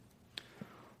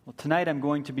Well, tonight I'm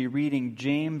going to be reading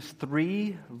James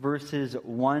 3, verses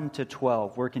 1 to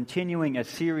 12. We're continuing a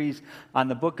series on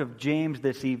the book of James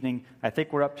this evening. I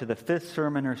think we're up to the fifth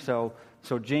sermon or so.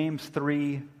 So James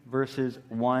 3, verses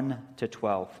 1 to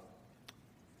 12.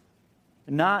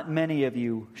 Not many of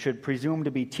you should presume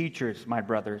to be teachers, my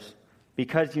brothers,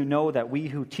 because you know that we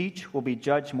who teach will be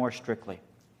judged more strictly.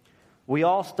 We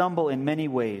all stumble in many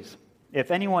ways.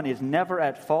 If anyone is never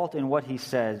at fault in what he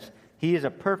says, he is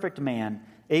a perfect man,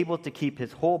 able to keep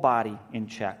his whole body in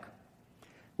check.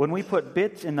 When we put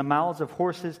bits in the mouths of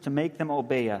horses to make them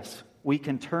obey us, we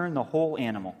can turn the whole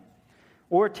animal.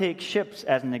 Or take ships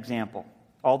as an example.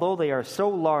 Although they are so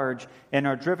large and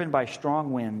are driven by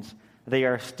strong winds, they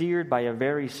are steered by a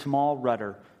very small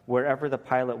rudder wherever the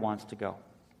pilot wants to go.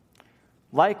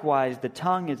 Likewise, the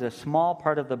tongue is a small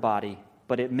part of the body,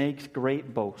 but it makes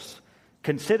great boasts.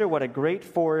 Consider what a great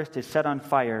forest is set on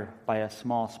fire by a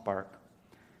small spark.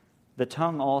 The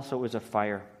tongue also is a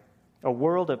fire, a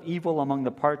world of evil among the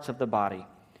parts of the body.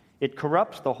 It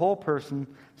corrupts the whole person,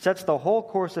 sets the whole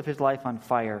course of his life on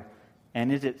fire,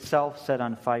 and is itself set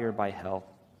on fire by hell.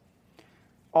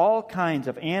 All kinds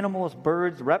of animals,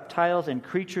 birds, reptiles, and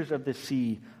creatures of the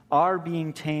sea are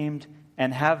being tamed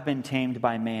and have been tamed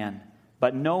by man,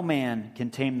 but no man can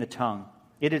tame the tongue.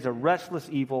 It is a restless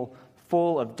evil,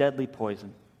 full of deadly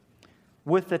poison.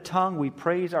 With the tongue we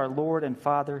praise our Lord and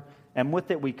Father, and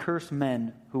with it we curse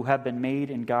men who have been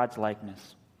made in God's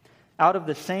likeness. Out of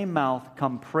the same mouth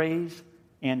come praise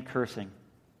and cursing.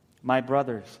 My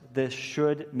brothers, this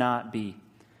should not be.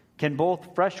 Can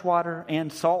both fresh water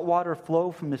and salt water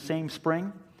flow from the same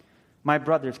spring? My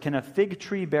brothers, can a fig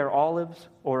tree bear olives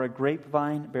or a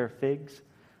grapevine bear figs?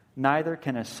 Neither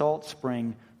can a salt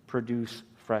spring produce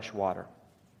fresh water.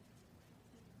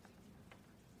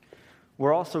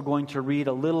 We're also going to read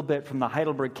a little bit from the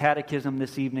Heidelberg Catechism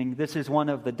this evening. This is one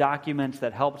of the documents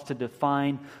that helps to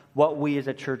define what we as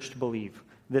a church believe.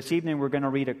 This evening we're going to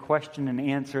read a question and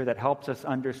answer that helps us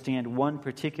understand one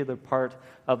particular part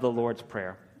of the Lord's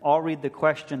Prayer. I'll read the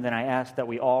question, then I ask that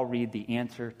we all read the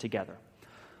answer together.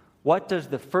 What does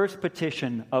the first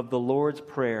petition of the Lord's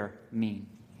Prayer mean?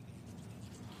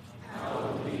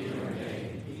 Hallowed be your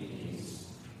name, peace.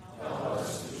 Help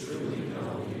us to truly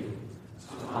know you,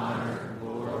 to honor,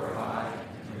 glorify,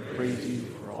 and praise you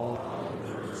for all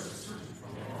your works, and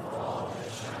for all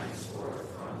that shines forth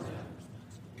from them.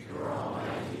 Your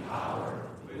almighty power,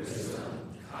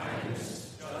 wisdom,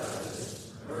 kindness,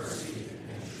 justice, mercy,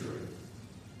 and truth.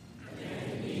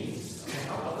 And it means to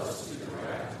help us to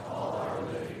direct all our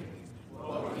living,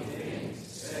 what we think,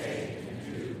 say,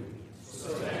 and do, so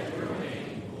that your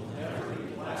name will never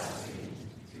be blasphemed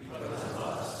because of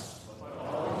us, but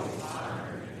always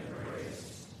honored and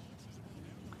praised.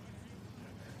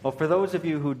 Well, for those of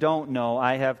you who don't know,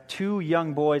 I have two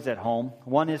young boys at home.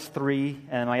 One is 3,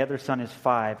 and my other son is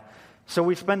 5. So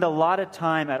we spend a lot of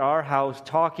time at our house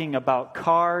talking about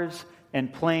cars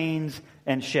and planes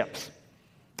and ships.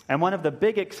 And one of the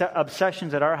big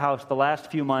obsessions at our house the last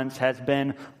few months has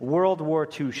been World War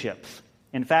II ships.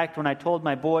 In fact, when I told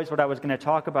my boys what I was going to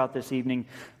talk about this evening,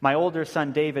 my older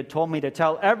son David told me to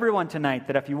tell everyone tonight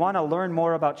that if you want to learn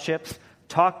more about ships,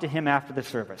 talk to him after the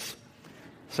service.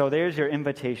 So there's your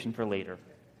invitation for later.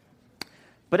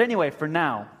 But anyway, for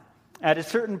now, at a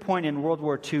certain point in World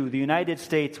War II, the United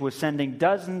States was sending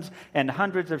dozens and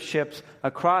hundreds of ships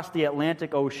across the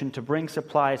Atlantic Ocean to bring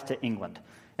supplies to England.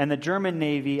 And the German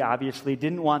Navy obviously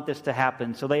didn't want this to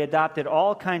happen, so they adopted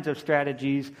all kinds of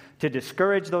strategies to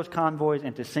discourage those convoys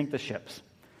and to sink the ships.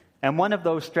 And one of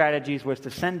those strategies was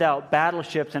to send out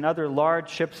battleships and other large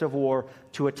ships of war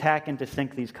to attack and to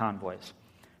sink these convoys.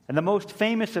 And the most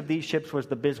famous of these ships was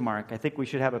the Bismarck. I think we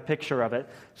should have a picture of it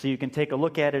so you can take a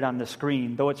look at it on the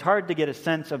screen, though it's hard to get a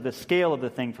sense of the scale of the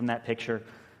thing from that picture.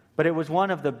 But it was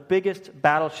one of the biggest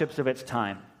battleships of its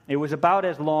time. It was about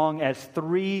as long as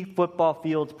 3 football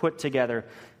fields put together,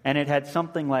 and it had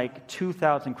something like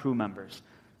 2,000 crew members.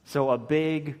 So a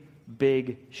big,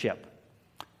 big ship.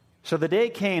 So the day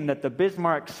came that the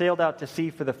Bismarck sailed out to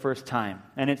sea for the first time,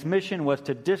 and its mission was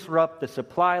to disrupt the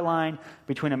supply line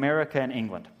between America and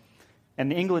England.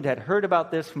 And England had heard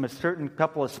about this from a certain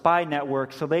couple of spy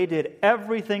networks, so they did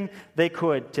everything they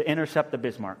could to intercept the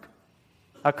Bismarck.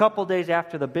 A couple days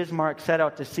after the Bismarck set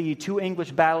out to sea, 2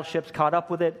 English battleships caught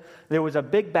up with it. There was a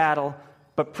big battle,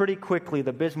 but pretty quickly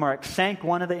the Bismarck sank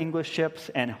one of the English ships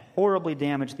and horribly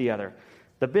damaged the other.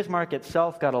 The Bismarck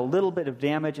itself got a little bit of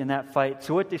damage in that fight,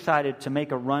 so it decided to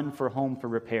make a run for home for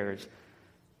repairs.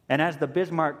 And as the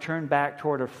Bismarck turned back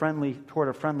toward a friendly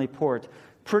port,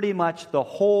 pretty much the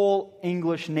whole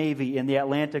English Navy in the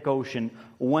Atlantic Ocean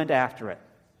went after it.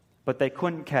 But they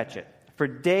couldn't catch it. For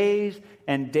days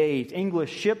and days,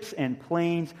 English ships and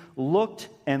planes looked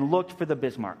and looked for the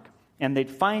Bismarck. And they'd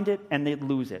find it and they'd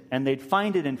lose it. And they'd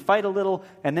find it and fight a little,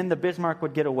 and then the Bismarck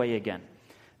would get away again.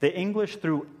 The English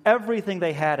threw everything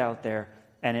they had out there,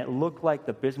 and it looked like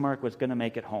the Bismarck was going to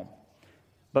make it home.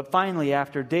 But finally,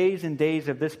 after days and days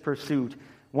of this pursuit,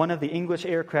 one of the English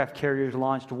aircraft carriers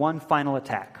launched one final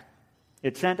attack.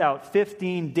 It sent out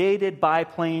 15 dated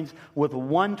biplanes with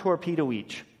one torpedo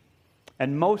each.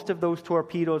 And most of those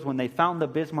torpedoes, when they found the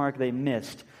Bismarck, they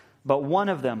missed. But one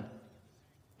of them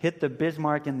hit the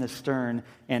Bismarck in the stern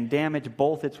and damaged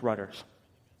both its rudders.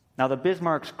 Now, the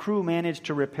Bismarck's crew managed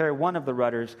to repair one of the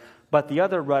rudders, but the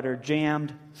other rudder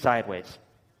jammed sideways.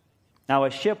 Now, a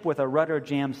ship with a rudder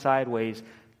jammed sideways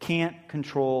can't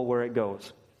control where it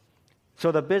goes.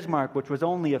 So the Bismarck, which was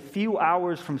only a few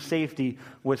hours from safety,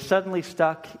 was suddenly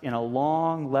stuck in a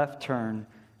long left turn,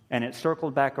 and it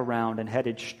circled back around and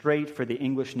headed straight for the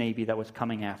English Navy that was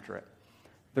coming after it.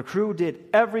 The crew did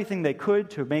everything they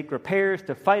could to make repairs,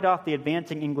 to fight off the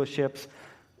advancing English ships,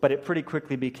 but it pretty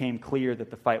quickly became clear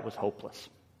that the fight was hopeless.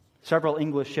 Several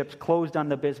English ships closed on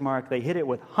the Bismarck. They hit it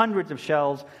with hundreds of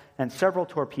shells and several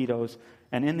torpedoes,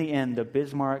 and in the end, the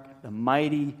Bismarck, the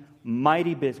mighty,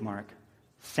 mighty Bismarck,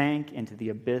 sank into the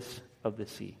abyss of the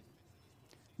sea.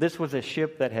 This was a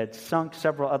ship that had sunk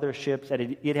several other ships,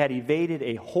 and it had evaded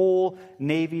a whole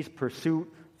Navy's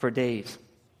pursuit for days.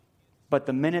 But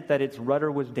the minute that its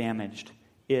rudder was damaged,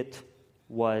 it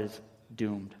was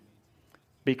doomed.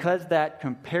 Because that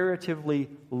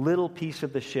comparatively little piece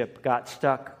of the ship got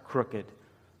stuck crooked,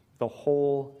 the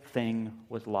whole thing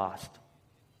was lost.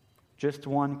 Just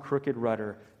one crooked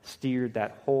rudder steered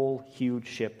that whole huge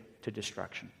ship to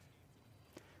destruction.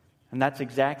 And that's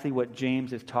exactly what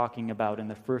James is talking about in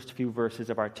the first few verses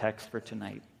of our text for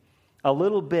tonight. A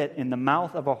little bit in the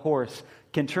mouth of a horse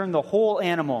can turn the whole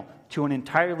animal to an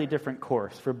entirely different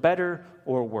course, for better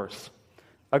or worse.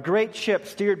 A great ship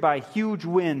steered by huge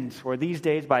winds, or these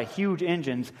days by huge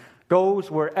engines, goes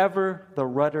wherever the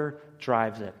rudder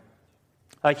drives it.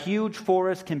 A huge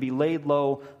forest can be laid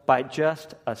low by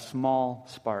just a small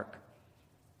spark.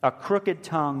 A crooked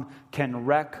tongue can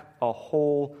wreck a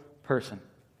whole person.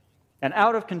 An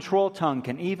out-of-control tongue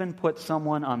can even put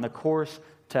someone on the course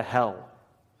to hell,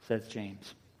 says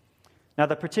James. Now,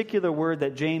 the particular word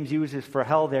that James uses for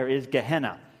hell there is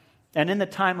Gehenna. And in the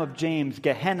time of James,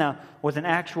 Gehenna was an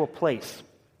actual place,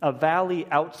 a valley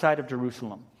outside of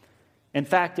Jerusalem. In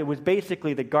fact, it was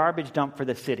basically the garbage dump for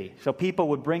the city. So people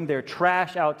would bring their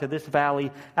trash out to this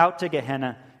valley, out to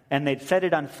Gehenna, and they'd set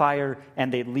it on fire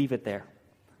and they'd leave it there.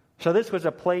 So this was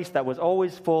a place that was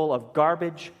always full of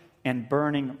garbage and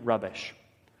burning rubbish.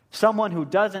 Someone who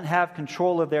doesn't have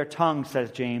control of their tongue, says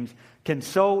James, can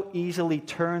so easily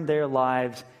turn their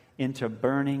lives into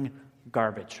burning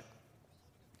garbage.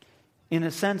 In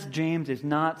a sense, James is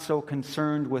not so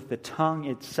concerned with the tongue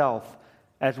itself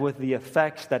as with the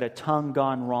effects that a tongue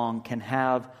gone wrong can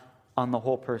have on the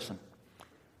whole person.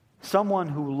 Someone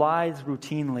who lies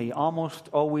routinely almost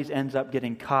always ends up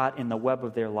getting caught in the web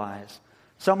of their lies.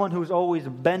 Someone who's always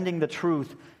bending the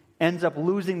truth ends up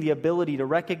losing the ability to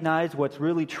recognize what's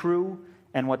really true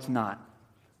and what's not.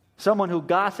 Someone who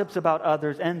gossips about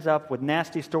others ends up with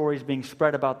nasty stories being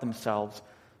spread about themselves.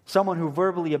 Someone who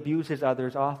verbally abuses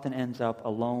others often ends up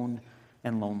alone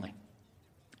and lonely.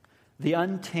 The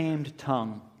untamed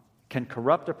tongue can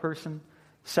corrupt a person,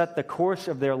 set the course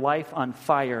of their life on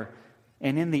fire,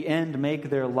 and in the end make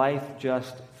their life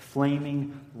just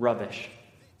flaming rubbish,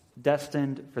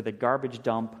 destined for the garbage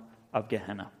dump of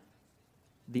Gehenna.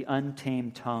 The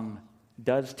untamed tongue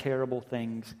does terrible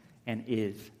things and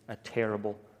is a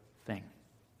terrible thing.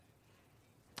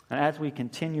 And as we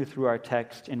continue through our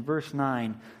text, in verse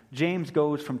 9, James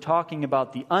goes from talking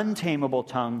about the untamable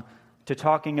tongue to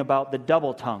talking about the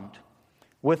double-tongued.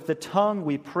 With the tongue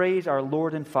we praise our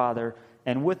Lord and Father,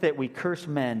 and with it we curse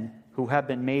men who have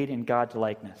been made in God's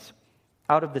likeness.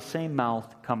 Out of the same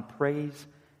mouth come praise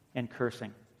and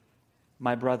cursing.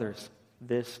 My brothers,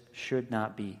 this should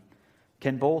not be.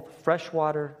 Can both fresh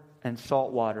water and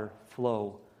salt water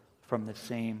flow from the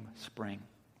same spring?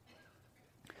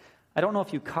 I don't know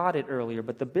if you caught it earlier,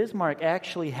 but the Bismarck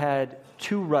actually had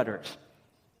two rudders.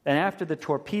 And after the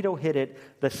torpedo hit it,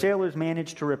 the sailors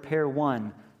managed to repair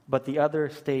one, but the other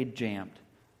stayed jammed.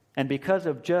 And because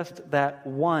of just that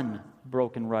one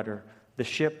broken rudder, the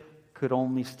ship could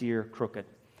only steer crooked.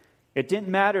 It didn't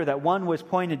matter that one was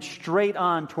pointed straight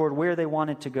on toward where they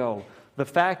wanted to go. The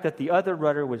fact that the other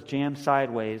rudder was jammed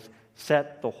sideways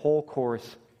set the whole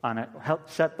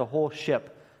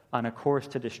ship on a course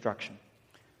to destruction.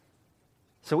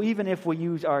 So even if we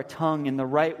use our tongue in the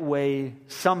right way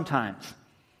sometimes,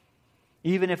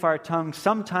 Even if our tongue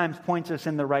sometimes points us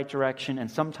in the right direction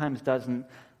and sometimes doesn't,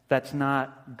 that's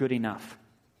not good enough.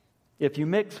 If you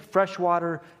mix fresh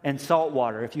water and salt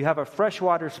water, if you have a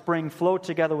freshwater spring flow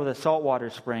together with a saltwater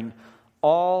spring,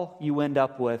 all you end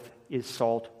up with is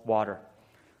salt water.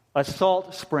 A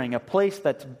salt spring, a place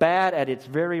that's bad at its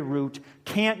very root,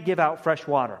 can't give out fresh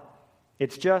water.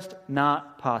 It's just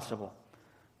not possible.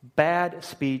 Bad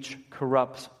speech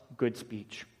corrupts good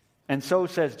speech. And so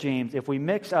says James, if we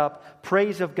mix up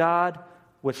praise of God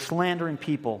with slandering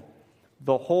people,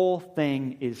 the whole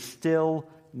thing is still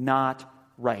not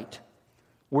right.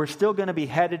 We're still going to be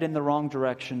headed in the wrong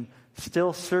direction,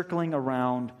 still circling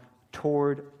around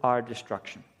toward our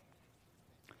destruction.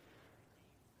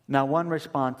 Now, one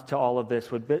response to all of this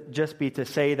would just be to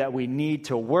say that we need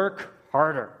to work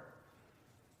harder.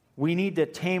 We need to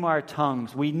tame our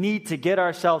tongues. We need to get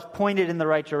ourselves pointed in the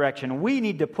right direction. We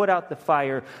need to put out the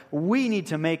fire. We need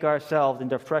to make ourselves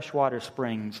into freshwater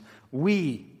springs.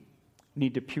 We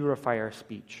need to purify our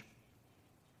speech.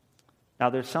 Now,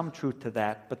 there's some truth to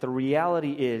that, but the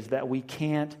reality is that we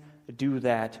can't do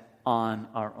that on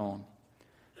our own.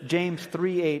 James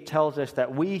 3:8 tells us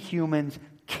that we humans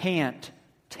can't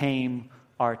tame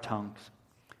our tongues.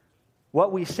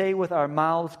 What we say with our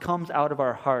mouths comes out of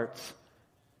our hearts,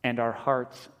 and our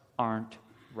hearts aren't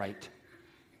right.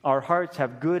 Our hearts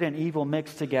have good and evil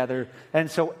mixed together, and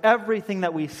so everything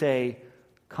that we say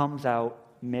comes out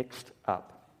mixed up.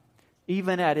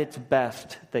 Even at its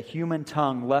best, the human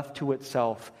tongue left to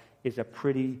itself is a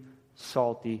pretty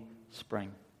salty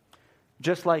spring.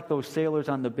 Just like those sailors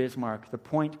on the Bismarck, the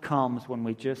point comes when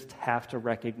we just have to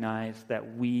recognize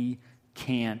that we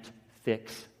can't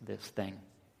fix this thing.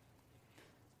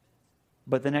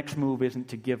 But the next move isn't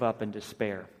to give up and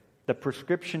despair. The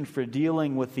prescription for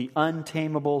dealing with the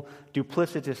untamable,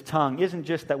 duplicitous tongue isn't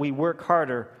just that we work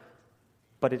harder,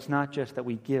 but it's not just that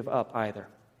we give up either.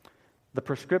 The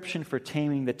prescription for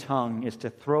taming the tongue is to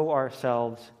throw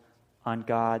ourselves on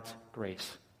God's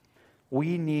grace.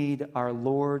 We need our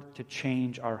Lord to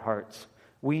change our hearts.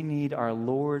 We need our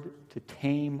Lord to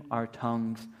tame our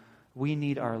tongues. We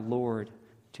need our Lord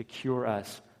to cure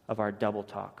us of our double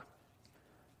talk.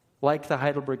 Like the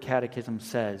Heidelberg Catechism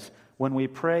says, when we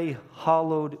pray,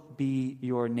 "Hallowed be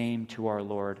your name" to our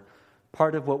Lord,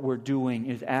 part of what we're doing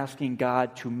is asking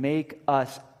God to make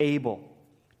us able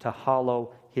to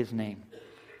hallow His name.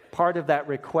 Part of that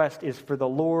request is for the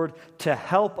Lord to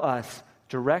help us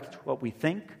direct what we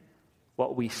think,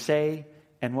 what we say,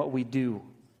 and what we do,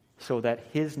 so that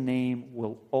His name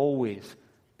will always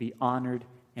be honored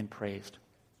and praised.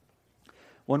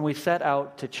 When we set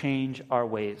out to change our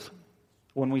ways,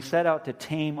 when we set out to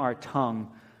tame our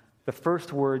tongue, the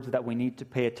first words that we need to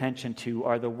pay attention to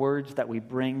are the words that we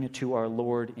bring to our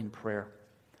Lord in prayer.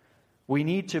 We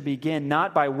need to begin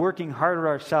not by working harder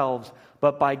ourselves,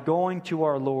 but by going to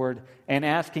our Lord and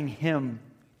asking Him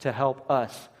to help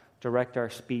us direct our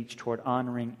speech toward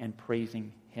honoring and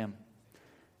praising Him.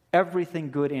 Everything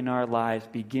good in our lives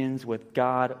begins with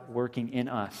God working in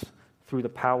us through the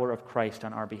power of Christ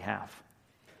on our behalf.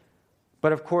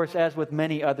 But of course, as with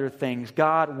many other things,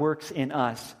 God works in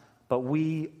us, but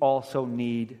we also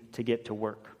need to get to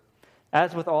work.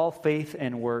 As with all faith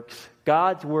and works,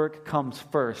 God's work comes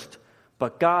first,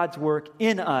 but God's work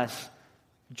in us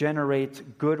generates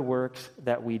good works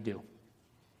that we do.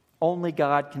 Only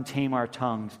God can tame our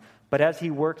tongues, but as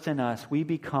He works in us, we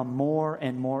become more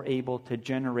and more able to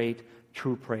generate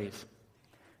true praise.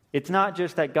 It's not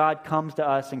just that God comes to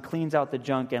us and cleans out the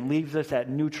junk and leaves us at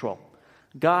neutral.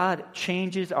 God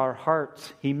changes our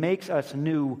hearts. He makes us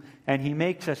new, and He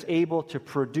makes us able to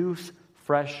produce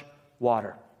fresh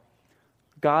water.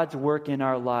 God's work in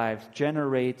our lives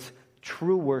generates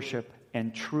true worship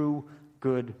and true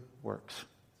good works.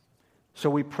 So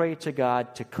we pray to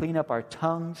God to clean up our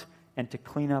tongues and to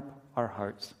clean up our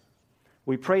hearts.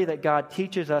 We pray that God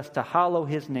teaches us to hallow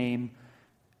His name,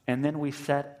 and then we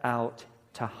set out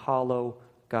to hallow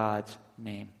God's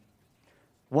name.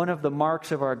 One of the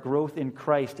marks of our growth in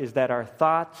Christ is that our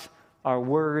thoughts, our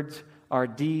words, our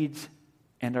deeds,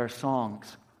 and our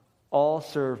songs all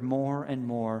serve more and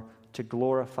more to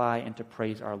glorify and to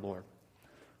praise our Lord.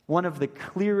 One of the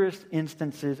clearest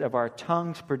instances of our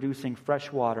tongues producing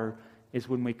fresh water is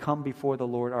when we come before the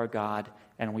Lord our God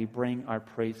and we bring our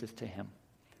praises to Him.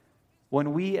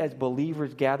 When we as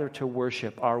believers gather to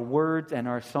worship, our words and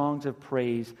our songs of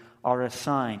praise are a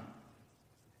sign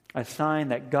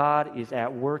that God is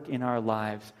at work in our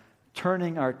lives,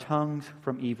 turning our tongues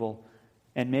from evil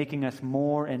and making us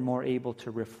more and more able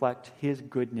to reflect His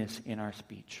goodness in our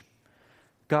speech.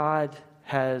 God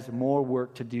has more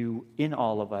work to do in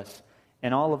all of us,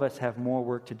 and all of us have more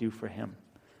work to do for Him.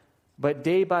 But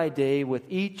day by day, with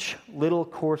each little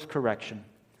course correction,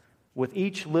 with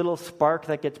each little spark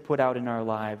that gets put out in our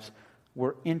lives,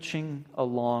 we're inching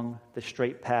along the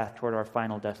straight path toward our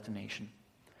final destination.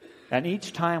 And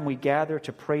each time we gather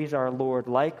to praise our Lord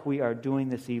like we are doing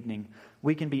this evening,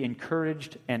 we can be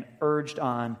encouraged and urged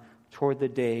on toward the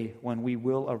day when we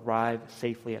will arrive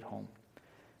safely at home.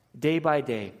 Day by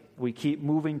day, we keep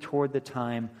moving toward the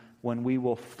time when we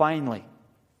will finally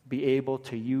be able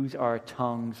to use our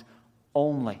tongues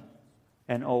only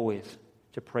and always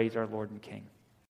to praise our Lord and King.